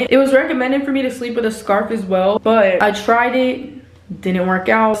bonnet. It was recommended for me to sleep with a scarf as well, but I tried it, didn't work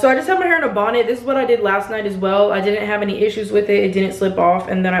out. So I just have my hair in a bonnet. This is what I did last night as well. I didn't have any issues with it. It didn't slip off.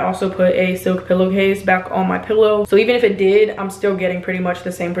 And then I also put a silk pillowcase back on my pillow. So even if it did, I'm still getting pretty much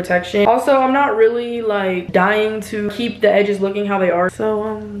the same protection. Also, I'm not really like dying to keep the edges looking how they are. So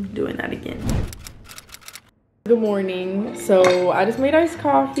I'm doing that again. Good morning. So I just made iced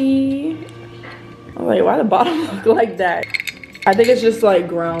coffee. I'm like, why the bottom look like that? I think it's just like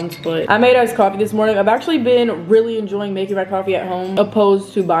grounds, but I made iced coffee this morning. I've actually been really enjoying making my coffee at home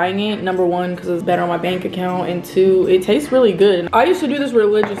opposed to buying it. Number one, because it's better on my bank account, and two, it tastes really good. I used to do this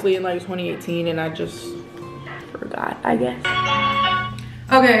religiously in like 2018 and I just forgot, I guess.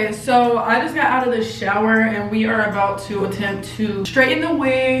 Okay, so I just got out of the shower and we are about to attempt to straighten the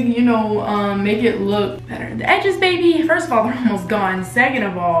wig, you know, make it look better. The edges, baby, first of all, they're almost gone. Second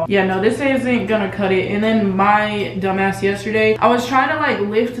of all, yeah, no, this isn't gonna cut it. And then my dumbass yesterday, I was trying to like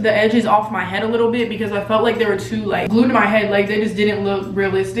lift the edges off my head a little bit because I felt like they were too like glued to my head, like they just didn't look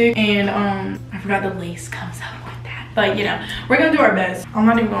realistic. And I forgot the lace comes up with that. But you know, we're gonna do our best. I'm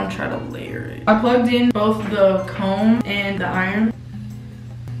not even gonna try to layer it. I plugged in both the comb and the iron.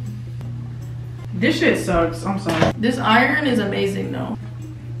 This shit sucks, I'm sorry. This iron is amazing though.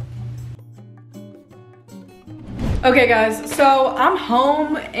 Okay guys, so I'm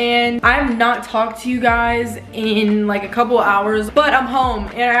home and I've not talked to you guys in like a couple hours, but I'm home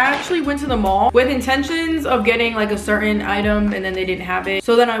and I actually went to the mall with intentions of getting like a certain item and then they didn't have it.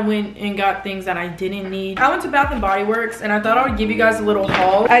 So then I went and got things that I didn't need. I went to Bath and Body Works and I thought I would give you guys a little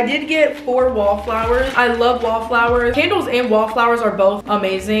haul. I did get 4 wallflowers. I love wallflowers. Candles and wallflowers are both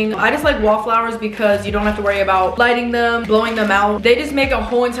amazing. I just like wallflowers because you don't have to worry about lighting them, blowing them out. They just make a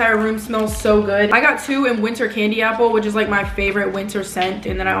whole entire room smell so good. I got 2 in Winter Candy Apple, which is like my favorite winter scent,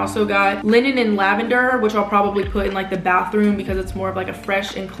 and then I also got Linen and Lavender, which I'll probably put in like the bathroom because it's more of like a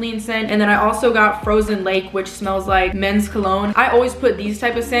fresh and clean scent. And then I also got Frozen Lake, which smells like men's cologne. I always put these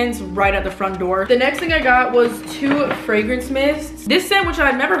type of scents right at the front door. The next thing I got was 2 fragrance mists. This scent, which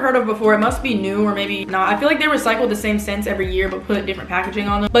I've never heard of before, it must be new or maybe not. I feel like they recycle the same scents every year but put different packaging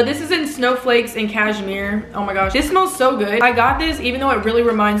on them. But this is in Snowflakes and Cashmere. Oh my gosh, this smells so good. I got this even though it really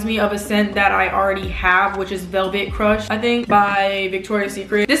reminds me of a scent that I already have, which is Velvet Crush, I think, by Victoria's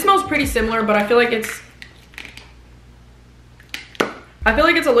Secret. This smells pretty similar, but I feel like it's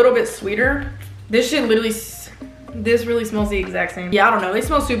a little bit sweeter. This really smells the exact same. Yeah, I don't know, they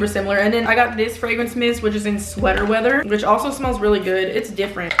smell super similar. And then I got this fragrance mist, which is in Sweater Weather, which also smells really good. It's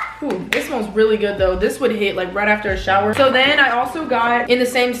different. Ooh, it smells really good though. This would hit like right after a shower. So then I also got, in the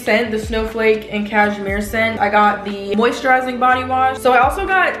same scent, the Snowflake and Cashmere scent, I got the moisturizing body wash. So I also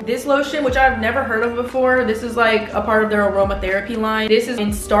got this lotion, which I've never heard of before. This is like a part of their aromatherapy line. This is in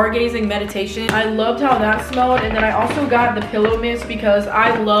Stargazing Meditation. I loved how that smelled. And then I also got the pillow mist because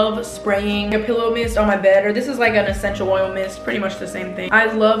I love spraying a pillow mist on my bed, or this is like an essential oil mist, pretty much the same thing. I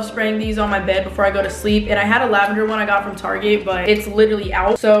love spraying these on my bed before I go to sleep. And I had a lavender one I got from Target, but it's literally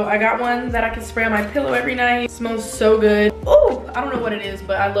out. So I got one that I can spray on my pillow every night. It smells so good. Oh, I don't know what it is,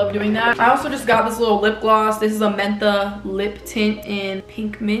 but I love doing that. I also just got this little lip gloss. This is a Mentha lip tint in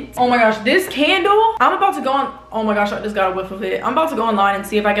pink mint. Oh my gosh, this candle, I'm about to go on, oh my gosh, I just got a whiff of it. I'm about to go online and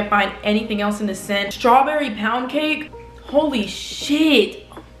see if I can find anything else in this scent. Strawberry pound cake. Holy shit.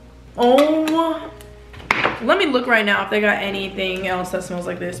 Oh Let me look right now if they got anything else that smells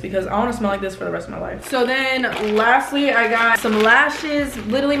like this, because I want to smell like this for the rest of my life. So then lastly, I got some lashes,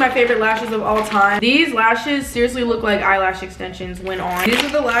 literally my favorite lashes of all time. These lashes seriously look like eyelash extensions when on. These are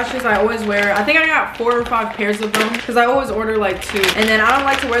the lashes I always wear. I think I got 4 or 5 pairs of them because I always order like 2. And then I don't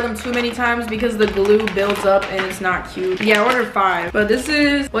like to wear them too many times because the glue builds up and it's not cute. Yeah, I ordered 5, but this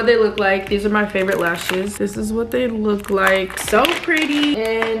is what they look like. These are my favorite lashes. This is what they look like. So pretty.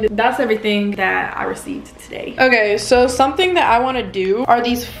 And that's everything that I received today. Okay, so something that I want to do are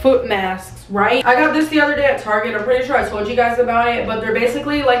these foot masks, right? I got this the other day at Target. I'm pretty sure I told you guys about it, but they're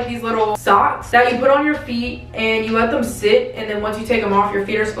basically like these little socks that you put on your feet and you let them sit, and then once you take them off, your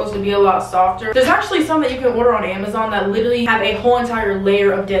feet are supposed to be a lot softer. There's actually some that you can order on Amazon that literally have a whole entire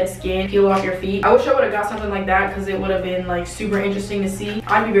layer of dead skin peel off your feet. I wish I would have got something like that because it would have been like super interesting to see.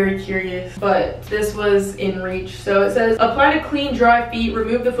 I'd be very curious, but this was in reach. So it says, apply to clean, dry feet,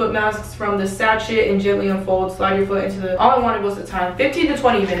 remove the foot masks from the sachet and gently unfold, slide your foot into the, all I wanted was the time, 15 to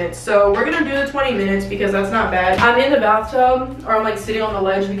 20 minutes. So we're gonna do the 20 minutes because that's not bad. I'm in the bathtub, or I'm like sitting on the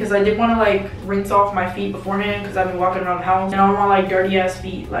ledge because I did want to like rinse off my feet beforehand because I've been walking around the house and I don't want like dirty ass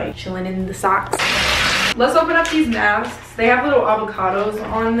feet like chilling in the socks. Let's open up these masks. They have little avocados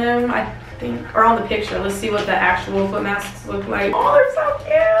on them, I think, or on the picture. Let's see what the actual foot masks look like. Oh, they're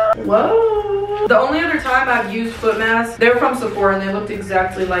so cute. Whoa. The only other time I've used foot masks, they're from Sephora and they looked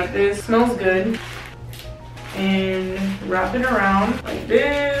exactly like this. Smells good. And wrap it around like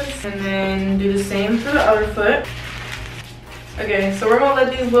this, and then do the same for the other foot. Okay, so we're gonna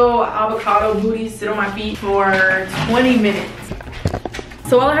let these little avocado booties sit on my feet for 20 minutes.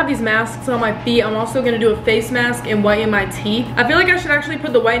 So while I have these masks on my feet, I'm also gonna do a face mask and whiten my teeth. I feel like I should actually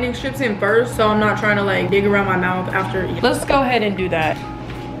put the whitening strips in first, so I'm not trying to like dig around my mouth after eating. Let's go ahead and do that.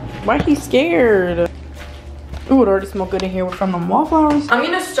 Why is he scared? Ooh, it already smells good in here from the wallflowers. I'm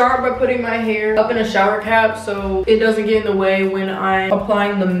gonna start by putting my hair up in a shower cap so it doesn't get in the way when I'm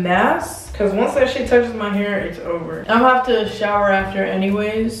applying the mask. Because once that shit touches my hair, it's over. I'll have to shower after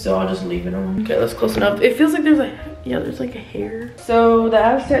anyways, so I'll just leave it on. Okay, that's close enough. It feels like there's like, yeah, there's like a hair. So the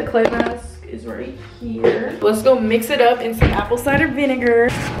Aztec clay mask is right here. Let's go mix it up in some apple cider vinegar.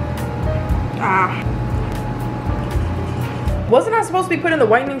 Wasn't I supposed to be putting the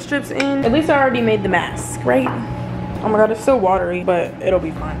whitening strips in? At least I already made the mask, right? Oh my god, it's so watery, but it'll be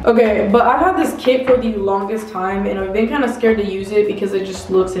fine. Okay, but I've had this kit for the longest time and I've been kind of scared to use it because it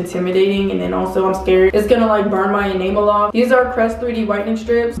just looks intimidating, and then also I'm scared it's gonna like burn my enamel off. These are Crest 3D whitening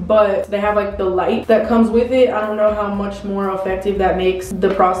strips, but they have like the light that comes with it. I don't know how much more effective that makes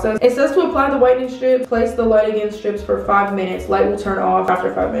the process. It says to apply the whitening strips, place the light against strips for 5 minutes. Light will turn off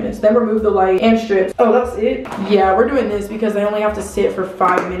after 5 minutes. Then remove the light and strips. Oh, that's it? Yeah, we're doing this because I only have to sit for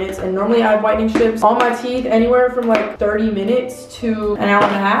 5 minutes, and normally I have whitening strips on my teeth anywhere from like 30 minutes to an hour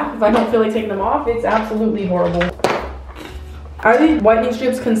and a half. If I don't feel like taking them off, it's absolutely horrible. I did whitening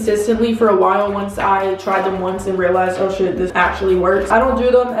strips consistently for a while once I tried them once and realized, oh shit, this actually works. I don't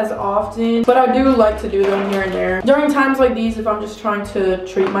do them as often, but I do like to do them here and there. During times like these, if I'm just trying to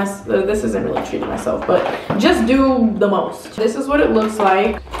treat myself, this isn't really treating myself, but just do the most. This is what it looks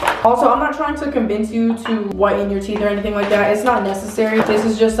like. Also, I'm not trying to convince you to whiten your teeth or anything like that. It's not necessary. This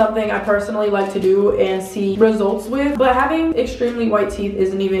is just something I personally like to do and see results with. But having extremely white teeth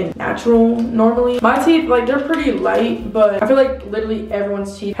isn't even natural normally. My teeth, like, they're pretty light, but I feel like literally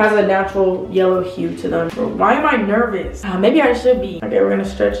everyone's teeth has a natural yellow hue to them. So why am I nervous? Maybe I should be. Okay, we're gonna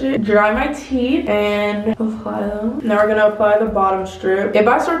stretch it, dry my teeth, and apply them. Now we're gonna apply the bottom strip. If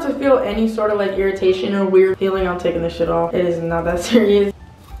I start to feel any sort of like irritation or weird feeling, I'm taking this shit off. It is not that serious.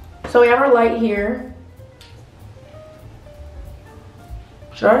 So we have our light here.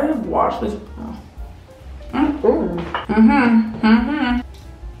 Should I wash this?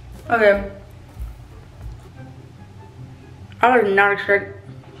 Okay. I did not expect.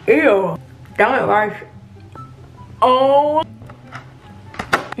 Ew. Damn it, guys. Oh.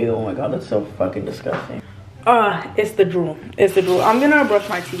 Ew, oh my god, that's so fucking disgusting. It's the drool. It's the drool. I'm gonna brush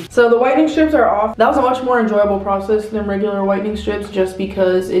my teeth. So the whitening strips are off. That was a much more enjoyable process than regular whitening strips just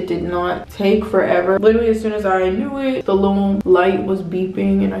because it did not take forever. Literally as soon as I knew it, the little light was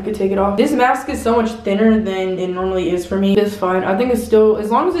beeping and I could take it off. This mask is so much thinner than it normally is for me. It's fine. I think it's still, as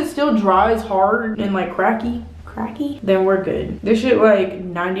long as it still dries hard and like cracky, then we're good. This shit like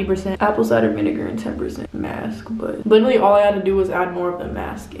 90% apple cider vinegar and 10% mask, but literally all I had to do was add more of the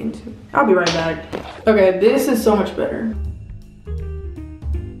mask into it. I'll be right back. Okay, this is so much better.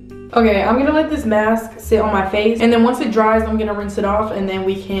 Okay, I'm gonna let this mask sit on my face, and then once it dries, I'm gonna rinse it off, and then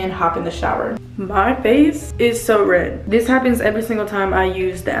we can hop in the shower. My face is so red. This happens every single time I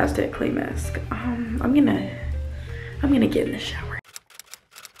use the Aztec clay mask. I'm gonna get in the shower.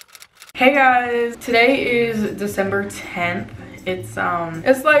 Hey guys, today is December 10th.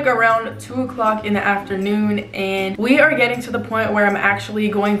 It's like around 2 o'clock in the afternoon, and we are getting to the point where I'm actually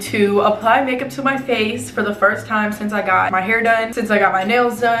going to apply makeup to my face for the first time since I got my hair done, since I got my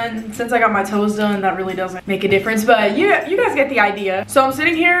nails done, since I got my toes done. That really doesn't make a difference, but you guys get the idea. So I'm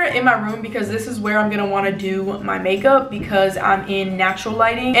sitting here in my room because this is where I'm gonna want to do my makeup because I'm in natural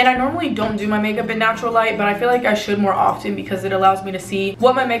lighting, and I normally don't do my makeup in natural light, but I feel like I should more often because it allows me to see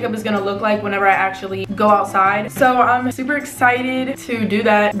what my makeup is gonna look like whenever I actually go outside. So I'm super excited to do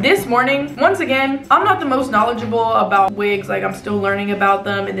that this morning. Once again, I'm not the most knowledgeable about wigs, like I'm still learning about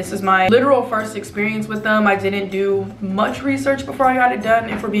them, and this is my literal first experience with them. I didn't do much research before I got it done,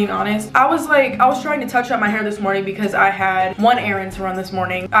 if we're being honest. I was trying to touch up my hair this morning because I had one errand to run this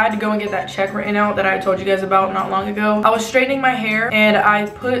morning. I had to go and get that check written out that I told you guys about not long ago. I was straightening my hair and I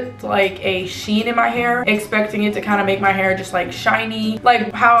put like a sheen in my hair, expecting it to kind of make my hair just like shiny,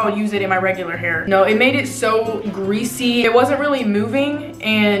 like how I'll use it in my regular hair. No, it made it so greasy. It wasn't really moving,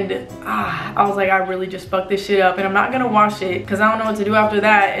 and I was like, I really just fucked this shit up, and I'm not gonna wash it because I don't know what to do after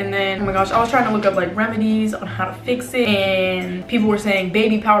that. And then, oh my gosh, I was trying to look up like remedies on how to fix it, and people were saying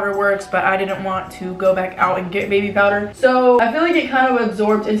baby powder works, but I didn't want to go back out and get baby powder. So I feel like it kind of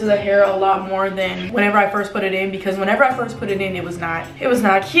absorbed into the hair a lot more than whenever I first put it in, because whenever I first put it in, it was not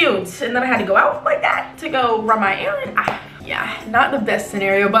cute. And then I had to go out like that to go run my errand. Yeah, not the best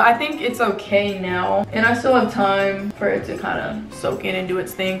scenario, but I think it's okay now, and I still have time for it to kind of soak in and do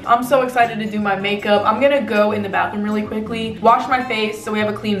its thing. I'm so excited to do my makeup. I'm gonna go in the bathroom really quickly, wash my face so we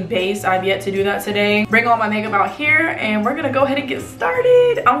have a clean base. I've yet to do that today. Bring all my makeup out here, and we're gonna go ahead and get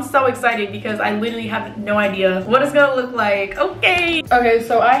started. I'm so excited because I literally have no idea what it's gonna look like. Okay,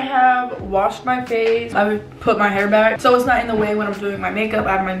 so I have washed my face. I put my hair back so it's not in the way when I'm doing my makeup.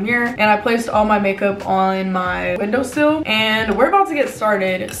 I have my mirror, and I placed all my makeup on my windowsill, and we're about to get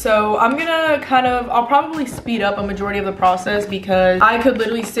started. So I'm gonna I'll probably speed up a majority of the process because I could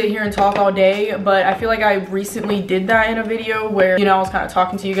literally sit here and talk all day, but I feel like I recently did that in a video where, you know, I was kind of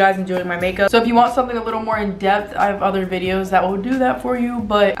talking to you guys and doing my makeup. So if you want something a little more in depth, I have other videos that will do that for you,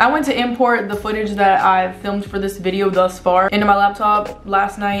 but I went to import the footage that I've filmed for this video thus far into my laptop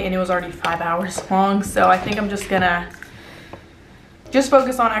last night, and it was already 5 hours long. So I think I'm just gonna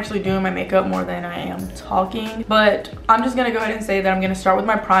focus on actually doing my makeup more than I am talking. But I'm just gonna go ahead and say that I'm gonna start with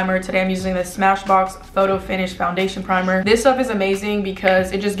my primer. Today I'm using the Smashbox Photo Finish Foundation Primer. This stuff is amazing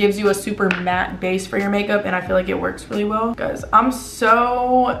because it just gives you a super matte base for your makeup, and I feel like it works really well. Guys, I'm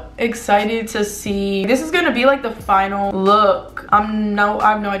so excited to see. This is gonna be like the final look. I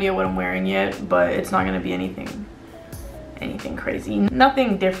have no idea what I'm wearing yet, but it's not gonna be anything crazy,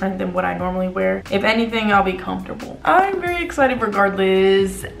 nothing different than what I normally wear. If anything, I'll be comfortable. I'm very excited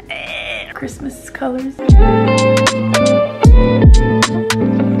regardless. Christmas colors.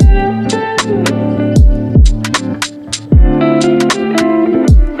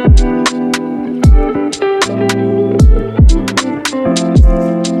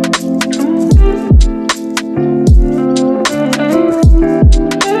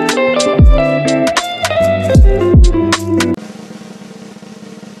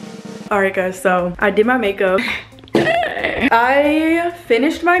 Alright guys, so I did my makeup. I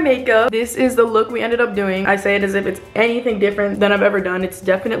finished my makeup. This is the look we ended up doing. I say it as if it's anything different than I've ever done. It's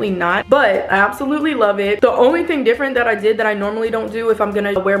definitely not, but I absolutely love it. The only thing different that I did that I normally don't do if I'm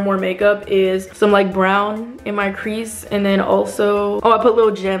gonna wear more makeup is some like brown in my crease, and then also, oh, I put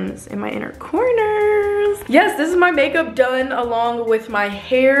little gems in my inner corners. Yes, this is my makeup done along with my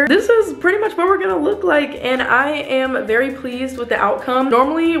hair. This is pretty much what we're gonna look like, and I am very pleased with the outcome.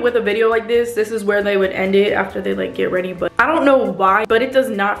 Normally with a video like this is where they would end it after they like get ready, but I don't know why, but it does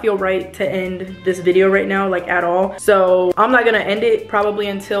not feel right to end this video right now, like at all. So I'm not gonna end it probably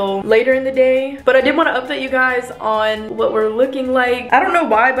until later in the day, but I did want to update you guys on what we're looking like. I don't know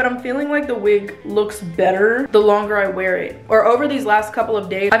why, but I'm feeling like the wig looks better the longer I wear it, or over these last couple of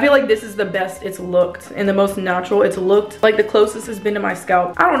days. I feel like this is the best it's looked and the most natural it's looked. Like the closest it's been to my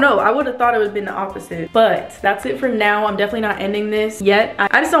scalp. I don't know, I would have thought it would have been the opposite, but that's it for now. I'm definitely not ending this yet.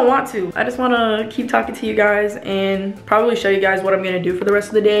 I just don't want to. I just want to keep talking to you guys and probably show you guys what I'm gonna do for the rest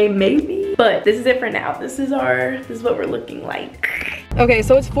of the day, maybe. But this is it for now. This is what we're looking like. Okay,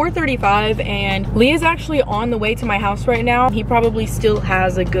 so it's 4:35 and Leah's actually on the way to my house right now. He probably still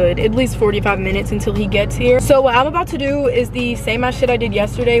has a good at least 45 minutes until he gets here. So what I'm about to do is the same as shit I did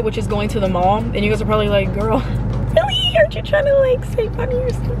yesterday, which is going to the mall. And you guys are probably like, girl, really? Aren't you trying to like say funny or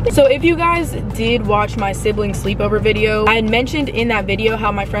something? So if you guys did watch my sibling sleepover video, I had mentioned in that video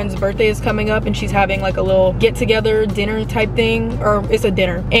how my friend's birthday is coming up and she's having like a little get together dinner type thing, or it's a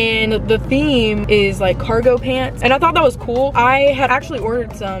dinner, and the theme is like cargo pants, and I thought that was cool. I had actually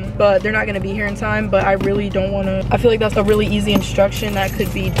ordered some, but they're not gonna be here in time, but I really don't wanna, I feel like that's a really easy instruction that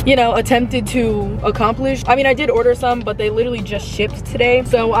could be, you know, attempted to accomplish. I mean, I did order some, but they literally just shipped today.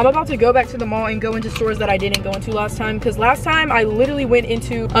 So I'm about to go back to the mall and go into stores that I didn't go into last time, because last time I literally went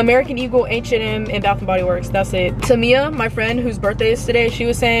into American Eagle, H&M, and Bath & Body Works. That's it. Tamia, my friend whose birthday is today, she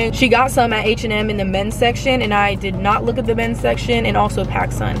was saying she got some at H&M in the men's section, and I did not look at the men's section, and also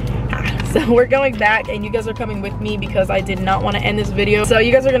PacSun. So we're going back, and you guys are coming with me because I did not want to end this video. So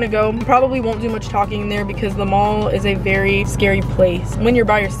you guys are gonna go. Probably won't do much talking in there because the mall is a very scary place when you're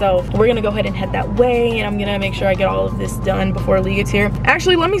by yourself. We're gonna go ahead and head that way, and I'm gonna make sure I get all of this done before Lee gets here.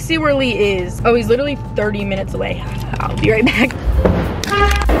 Actually, let me see where Lee is. Oh, he's literally 30 minutes away. I'll be right back.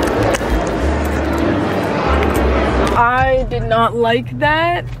 I did not like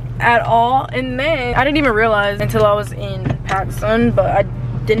that at all, and then I didn't even realize until I was in PacSun, but I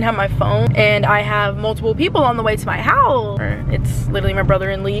didn't have my phone, and I have multiple people on the way to my house. It's literally my brother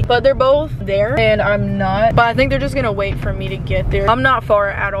and Lee, but they're both there and I'm not, but I think they're just gonna wait for me to get there. I'm not far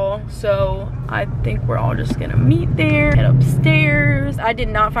at all, so I think we're all just gonna meet there, head upstairs. I did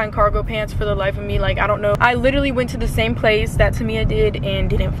not find cargo pants for the life of me. Like, I don't know, I literally went to the same place that Tamia did and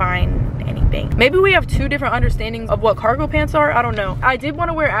didn't find anything. Maybe we have two different understandings of what cargo pants are. I don't know. I did want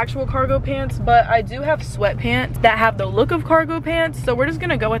to wear actual cargo pants, but I do have sweatpants that have the look of cargo pants, so we're just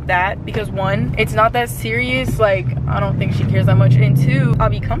gonna go with that because one, it's not that serious. Like, I don't think she cares that much, and two, I'll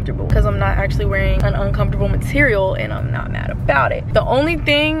be comfortable because I'm not actually wearing an uncomfortable material, and I'm not mad about it. The only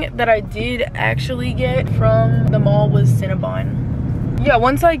thing that I did actually get from the mall was Cinnabon. Yeah,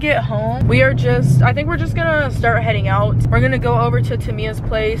 once I get home, I think we're just gonna start heading out. We're gonna go over to Tamia's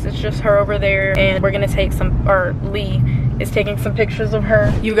place. It's just her over there, and we're gonna take some, or Lee is taking some pictures of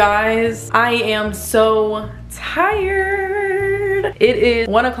her. You guys, I am so tired. It is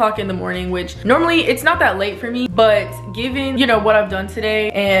 1 o'clock in the morning, which normally it's not that late for me, but given, you know, what I've done today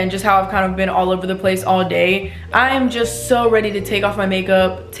and just how I've kind of been all over the place all day, I am just so ready to take off my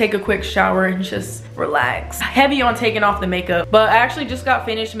makeup, take a quick shower, and just relax. Heavy on taking off the makeup, but I actually just got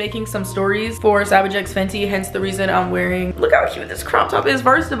finished making some stories for Savage X Fenty, hence the reason I'm wearing, look how cute this crop top is.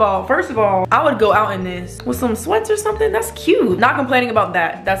 First of all, I would go out in this with some sweats or something. That's cute. Not complaining about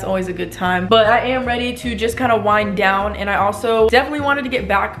that. That's always a good time, but I am ready to just kind of wind down, and I also definitely wanted to get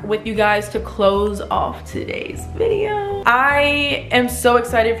back with you guys to close off today's video. I am so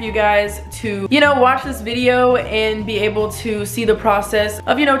excited for you guys to, you know, watch this video and be able to see the process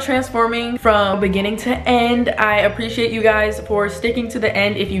of, you know, transforming from beginning to end. I appreciate you guys for sticking to the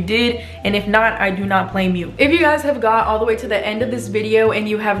end if you did, and if not, I do not blame you. If you guys have got all the way to the end of this video and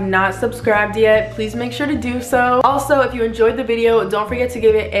you have not subscribed yet, please make sure to do so. Also, if you enjoyed the video, don't forget to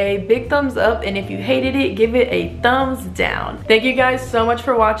give it a big thumbs up, and if you hated it, give it a thumbs down. Thank you guys so much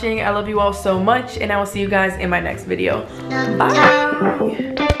for watching. I love you all so much, and I will see you guys in my next video. Bye.